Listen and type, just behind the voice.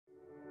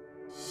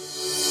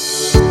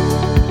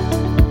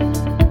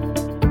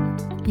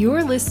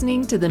You're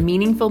listening to the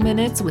Meaningful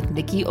Minutes with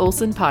Nikki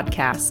Olson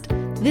podcast.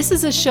 This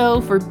is a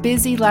show for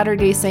busy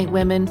Latter-day Saint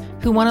women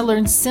who want to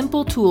learn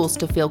simple tools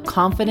to feel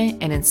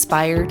confident and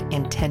inspired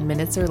in 10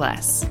 minutes or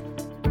less.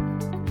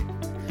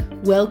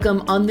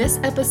 Welcome. On this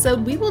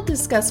episode, we will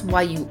discuss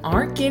why you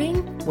aren't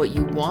getting what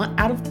you want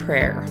out of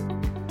prayer.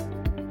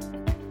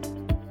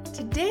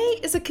 Today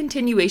is a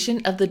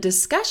continuation of the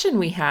discussion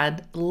we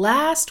had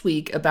last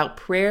week about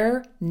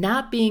prayer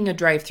not being a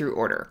drive-through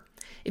order.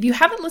 If you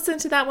haven't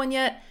listened to that one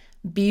yet,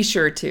 be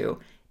sure to.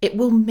 It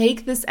will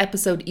make this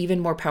episode even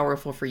more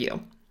powerful for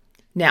you.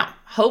 Now,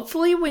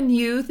 hopefully when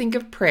you think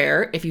of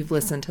prayer, if you've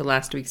listened to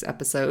last week's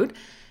episode,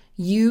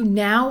 you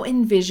now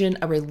envision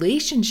a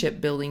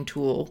relationship building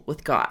tool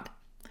with God.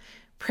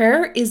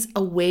 Prayer is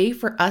a way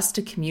for us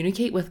to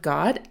communicate with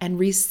God and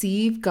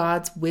receive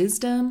God's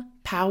wisdom,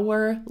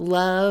 power,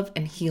 love,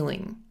 and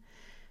healing.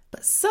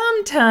 But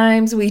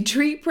sometimes we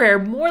treat prayer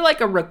more like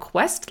a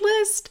request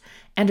list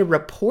and a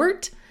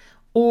report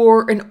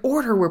or an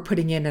order we're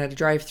putting in at a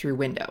drive-through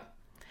window.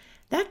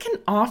 That can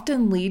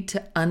often lead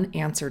to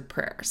unanswered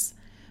prayers,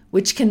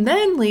 which can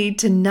then lead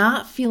to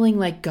not feeling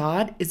like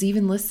God is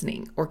even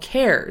listening or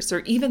cares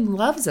or even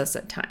loves us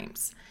at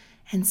times.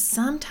 And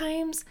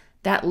sometimes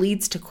that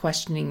leads to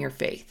questioning your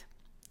faith.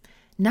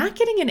 Not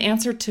getting an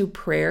answer to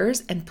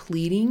prayers and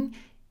pleading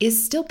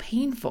is still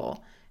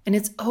painful, and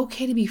it's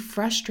okay to be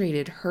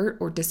frustrated, hurt,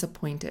 or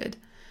disappointed.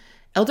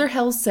 Elder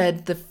Held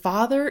said, "The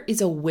Father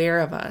is aware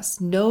of us,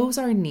 knows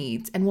our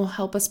needs, and will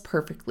help us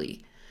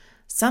perfectly.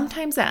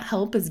 Sometimes that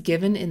help is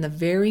given in the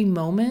very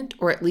moment,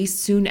 or at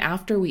least soon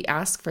after we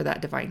ask for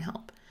that divine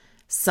help.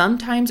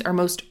 Sometimes our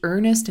most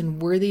earnest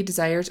and worthy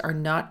desires are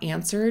not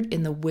answered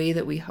in the way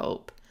that we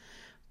hope.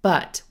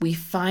 But we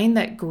find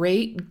that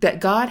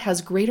God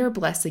has greater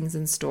blessings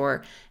in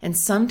store, and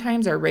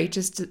sometimes our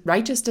righteous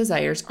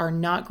desires are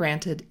not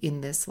granted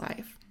in this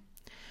life."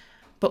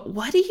 But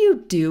what do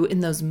you do in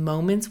those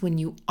moments when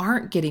you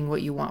aren't getting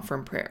what you want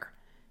from prayer?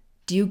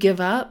 Do you give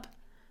up,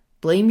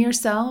 blame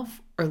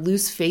yourself, or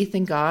lose faith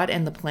in God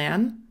and the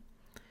plan?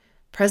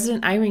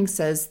 President Eyring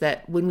says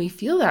that when we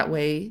feel that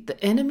way,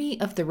 the enemy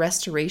of the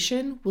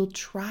restoration will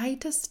try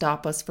to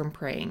stop us from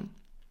praying.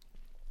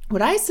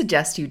 What I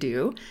suggest you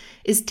do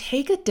is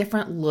take a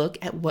different look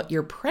at what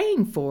you're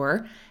praying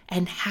for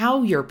and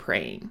how you're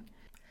praying.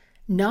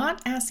 Not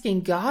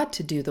asking God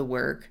to do the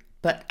work,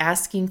 but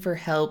asking for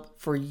help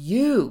for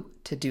you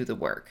to do the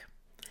work.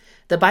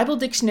 The Bible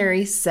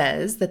Dictionary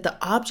says that the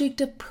object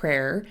of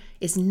prayer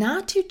is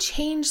not to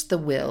change the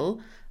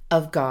will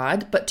of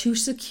God, but to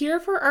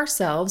secure for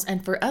ourselves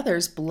and for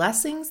others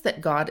blessings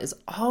that God is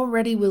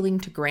already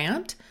willing to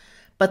grant,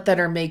 but that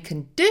are made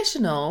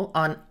conditional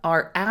on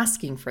our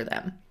asking for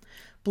them.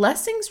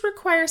 Blessings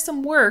require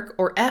some work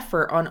or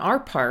effort on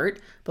our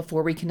part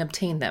before we can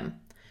obtain them.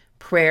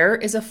 Prayer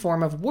is a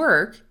form of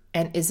work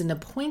and is an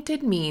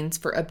appointed means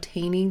for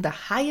obtaining the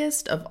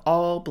highest of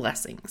all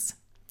blessings.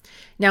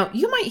 Now,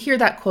 you might hear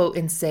that quote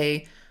and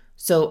say,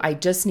 "So I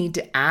just need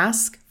to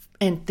ask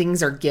and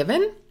things are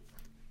given?"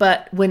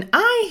 But when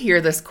I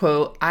hear this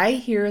quote, I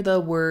hear the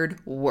word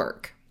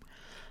work.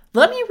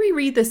 Let me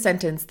reread the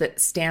sentence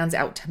that stands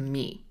out to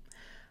me.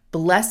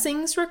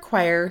 Blessings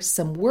require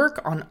some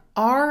work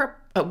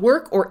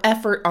or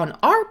effort on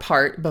our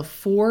part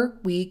before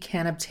we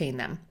can obtain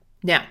them.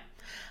 Now,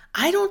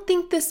 I don't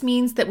think this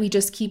means that we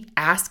just keep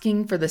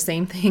asking for the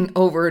same thing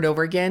over and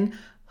over again,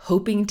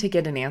 hoping to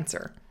get an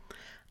answer.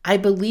 I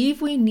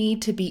believe we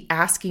need to be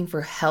asking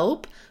for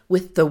help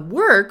with the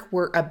work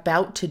we're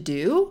about to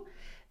do,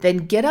 then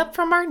get up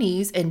from our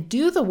knees and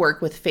do the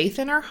work with faith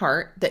in our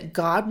heart that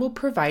God will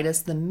provide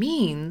us the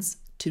means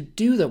to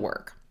do the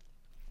work.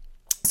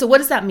 So what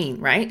does that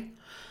mean, right?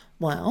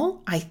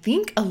 Well, I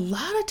think a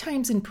lot of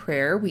times in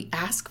prayer, we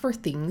ask for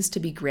things to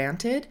be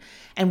granted,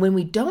 and when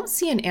we don't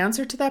see an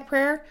answer to that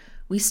prayer,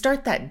 we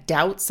start that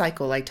doubt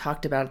cycle I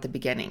talked about at the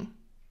beginning.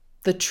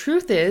 The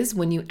truth is,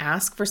 when you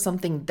ask for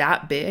something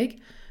that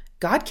big,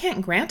 God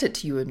can't grant it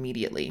to you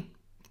immediately.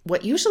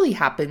 What usually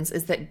happens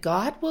is that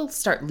God will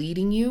start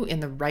leading you in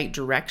the right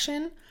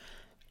direction,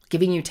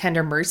 giving you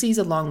tender mercies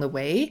along the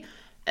way,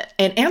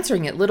 and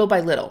answering it little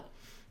by little.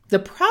 The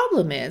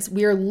problem is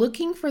we are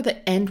looking for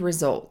the end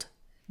result,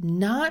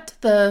 not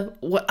the,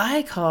 what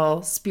I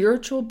call,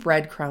 spiritual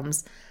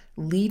breadcrumbs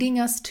leading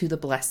us to the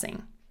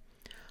blessing.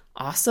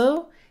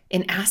 Also,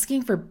 in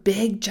asking for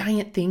big,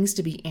 giant things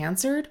to be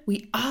answered,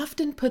 we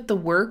often put the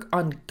work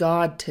on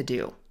God to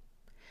do.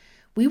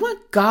 We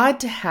want God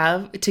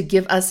to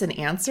give us an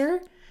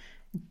answer.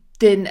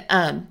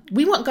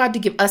 We want God to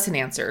give us an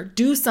answer,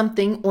 do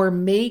something, or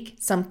make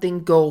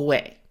something go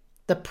away.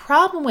 The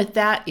problem with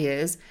that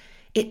is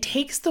it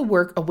takes the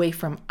work away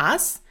from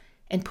us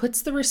and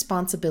puts the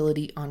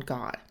responsibility on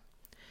God.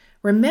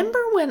 Remember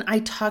when I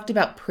talked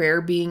about prayer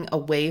being a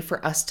way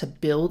for us to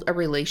build a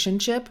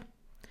relationship?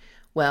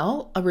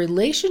 Well, a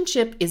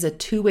relationship is a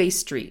two-way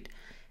street,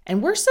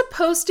 and we're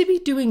supposed to be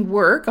doing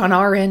work on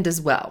our end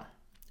as well.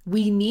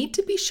 We need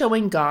to be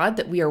showing God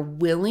that we are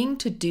willing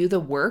to do the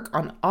work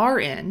on our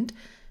end,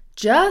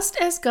 just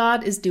as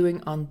God is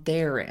doing on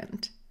their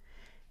end.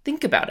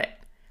 Think about it.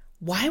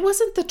 Why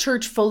wasn't the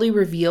church fully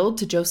revealed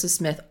to Joseph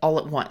Smith all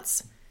at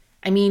once?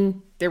 I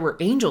mean, there were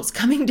angels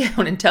coming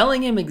down and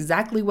telling him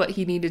exactly what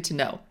he needed to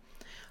know.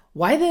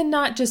 Why then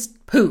not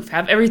just poof,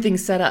 have everything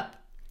set up?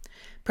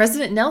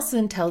 President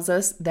Nelson tells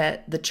us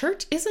that the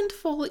church isn't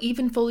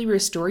even fully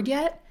restored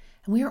yet,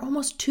 and we are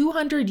almost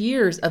 200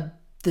 years of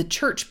the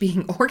church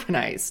being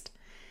organized.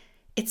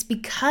 It's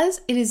because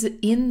it is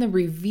in the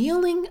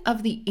revealing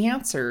of the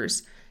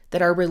answers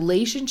that our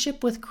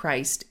relationship with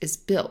Christ is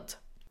built.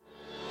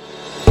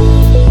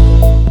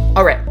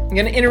 All right, I'm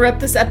going to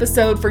interrupt this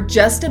episode for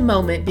just a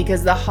moment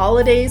because the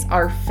holidays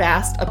are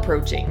fast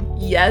approaching.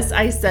 Yes,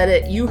 I said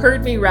it. You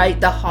heard me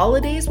right. The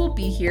holidays will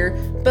be here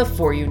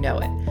before you know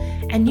it.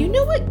 And you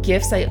know what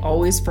gifts I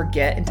always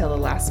forget until the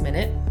last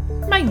minute?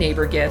 My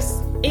neighbor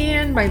gifts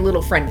and my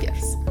little friend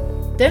gifts.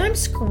 Then I'm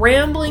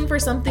scrambling for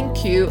something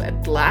cute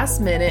at the last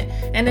minute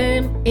and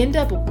then end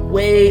up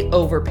way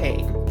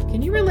overpaying.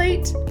 Can you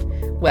relate?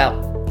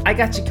 Well, I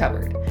got you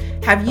covered.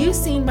 Have you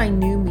seen my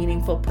new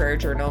meaningful prayer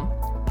journal?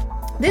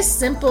 This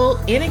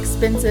simple,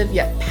 inexpensive,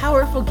 yet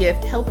powerful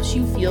gift helps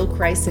you feel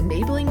Christ's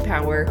enabling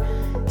power,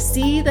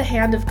 see the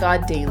hand of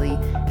God daily,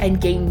 and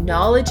gain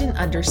knowledge and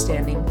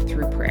understanding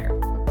through prayer.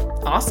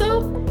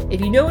 Also, if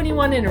you know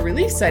anyone in a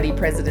Relief Society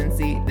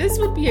presidency, this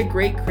would be a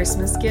great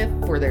Christmas gift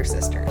for their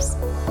sisters.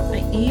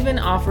 I even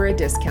offer a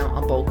discount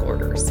on bulk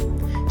orders.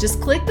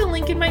 Just click the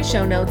link in my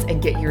show notes and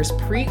get yours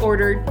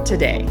pre-ordered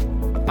today.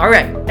 All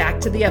right,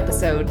 back to the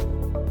episode.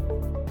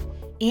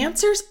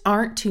 Answers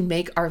aren't to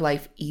make our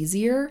life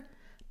easier,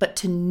 but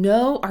to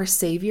know our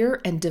Savior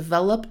and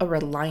develop a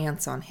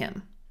reliance on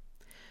Him.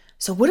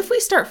 So what if we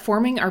start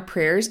forming our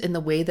prayers in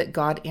the way that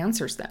God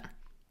answers them?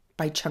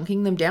 By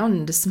chunking them down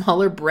into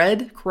smaller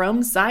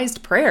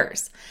breadcrumb-sized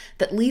prayers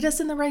that lead us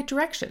in the right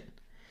direction.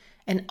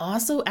 And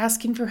also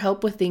asking for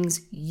help with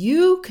things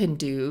you can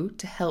do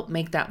to help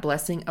make that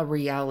blessing a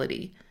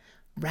reality,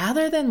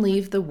 rather than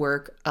leave the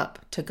work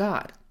up to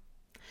God.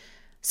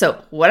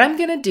 So what I'm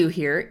going to do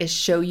here is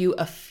show you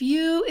a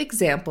few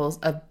examples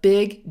of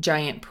big,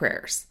 giant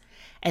prayers,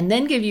 and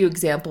then give you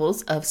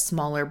examples of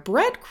smaller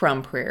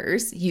breadcrumb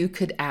prayers you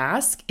could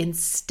ask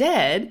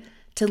instead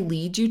to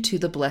lead you to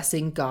the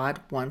blessing God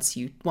wants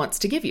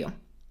to give you.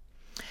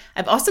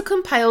 I've also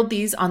compiled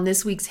these on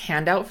this week's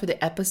handout for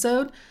the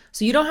episode,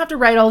 so you don't have to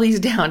write all these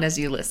down as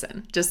you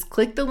listen. Just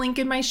click the link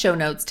in my show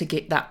notes to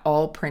get that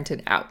all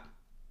printed out.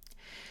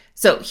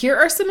 So here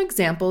are some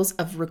examples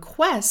of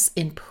requests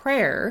in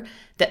prayer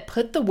that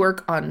put the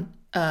work on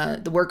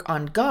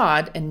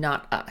God and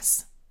not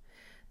us.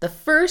 The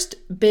first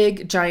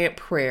big giant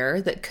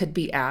prayer that could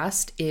be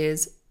asked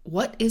is,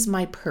 what is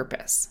my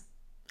purpose?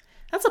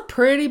 That's a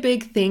pretty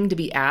big thing to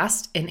be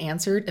asked and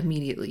answered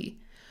immediately,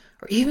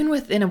 or even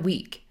within a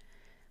week.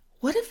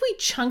 What if we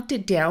chunked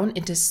it down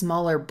into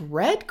smaller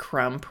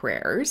breadcrumb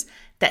prayers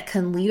that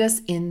can lead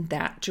us in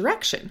that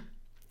direction?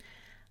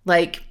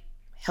 Like,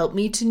 help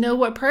me to know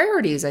what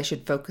priorities I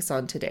should focus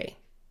on today.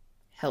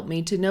 Help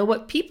me to know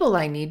what people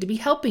I need to be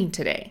helping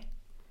today.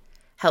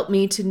 Help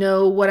me to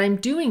know what I'm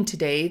doing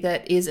today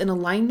that is in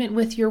alignment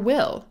with your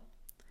will.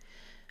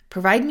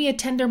 Provide me a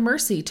tender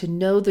mercy to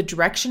know the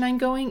direction I'm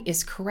going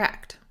is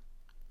correct.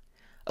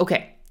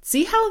 Okay,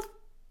 see how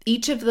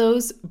each of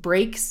those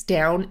breaks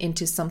down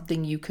into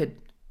something you could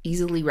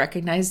easily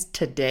recognize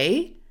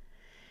today?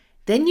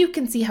 Then you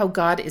can see how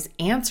God is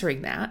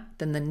answering that.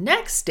 Then the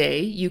next day,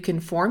 you can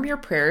form your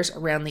prayers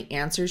around the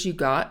answers you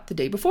got the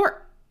day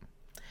before.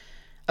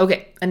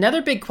 Okay,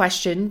 another big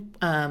question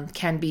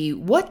can be,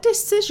 what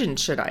decision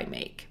should I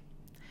make?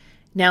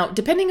 Now,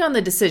 depending on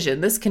the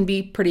decision, this can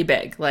be pretty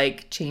big,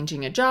 like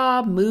changing a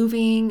job,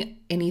 moving,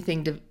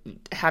 anything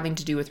having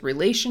to do with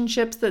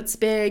relationships that's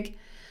big.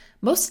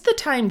 Most of the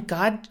time,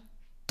 God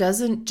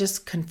doesn't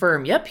just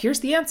confirm, yep, here's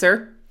the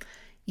answer.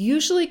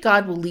 Usually,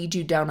 God will lead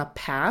you down a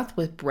path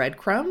with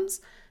breadcrumbs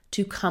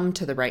to come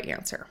to the right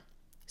answer.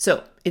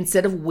 So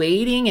instead of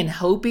waiting and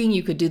hoping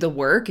you could do the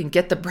work and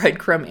get the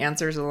breadcrumb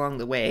answers along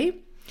the way,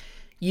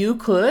 you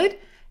could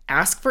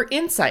ask for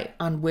insight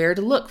on where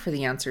to look for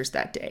the answers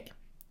that day.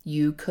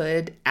 You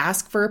could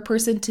ask for a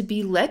person to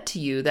be led to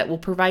you that will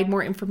provide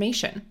more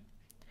information.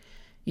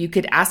 You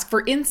could ask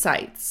for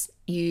insights.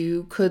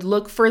 You could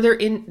look further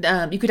in.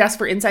 You could ask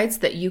for insights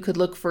that you could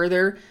look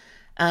further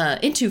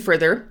into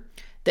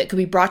that could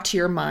be brought to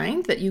your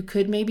mind that you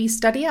could maybe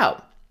study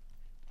out.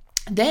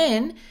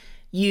 Then,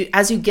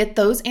 as you get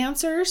those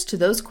answers to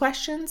those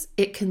questions,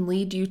 it can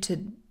lead you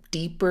to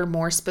deeper,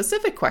 more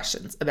specific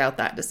questions about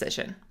that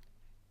decision.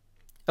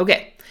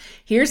 Okay,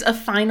 here's a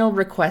final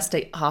request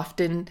I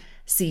often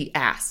see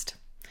asked.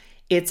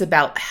 It's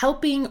about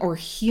helping or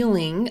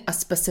healing a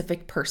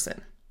specific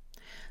person.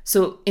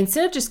 So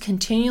instead of just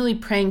continually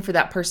praying for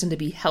that person to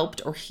be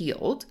helped or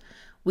healed,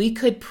 we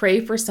could pray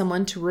for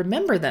someone to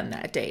remember them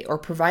that day or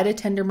provide a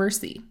tender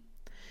mercy.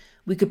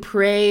 We could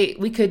pray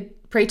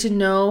to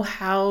know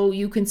how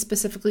you can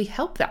specifically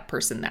help that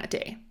person that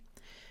day.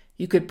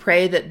 You could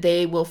pray that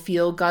they will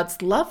feel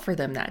God's love for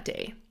them that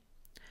day.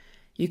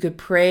 You could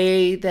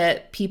pray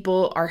that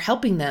people are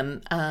helping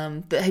them,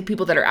 the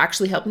people that are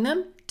actually helping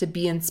them to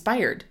be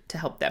inspired to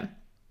help them.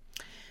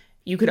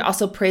 You could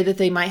also pray that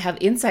they might have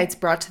insights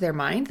brought to their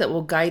mind that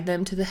will guide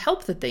them to the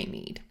help that they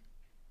need.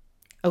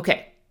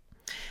 Okay,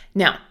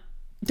 now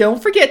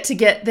don't forget to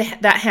get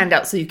that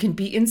handout so you can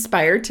be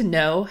inspired to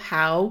know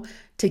how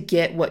to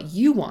get what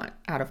you want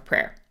out of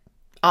prayer.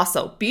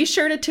 Also, be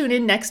sure to tune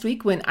in next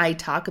week when I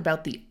talk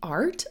about the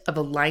art of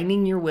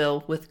aligning your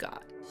will with God.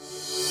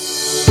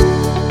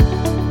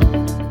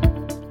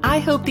 I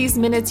hope these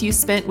minutes you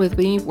spent with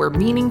me were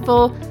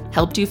meaningful,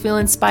 helped you feel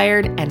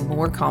inspired, and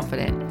more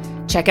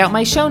confident. Check out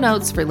my show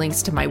notes for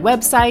links to my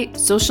website,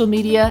 social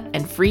media,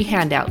 and free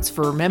handouts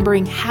for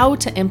remembering how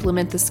to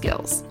implement the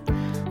skills.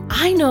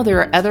 I know there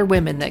are other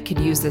women that could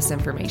use this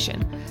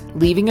information.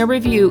 Leaving a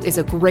review is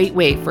a great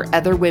way for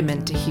other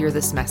women to hear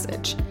this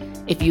message.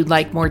 If you'd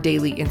like more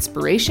daily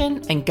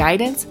inspiration and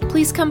guidance,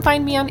 please come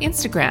find me on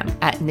Instagram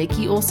at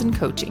Nikki Olson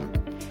Coaching.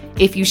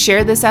 If you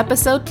share this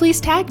episode,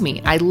 please tag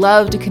me. I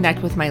love to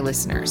connect with my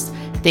listeners.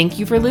 Thank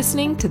you for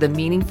listening to the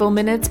Meaningful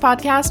Minutes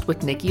podcast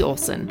with Nikki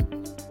Olson.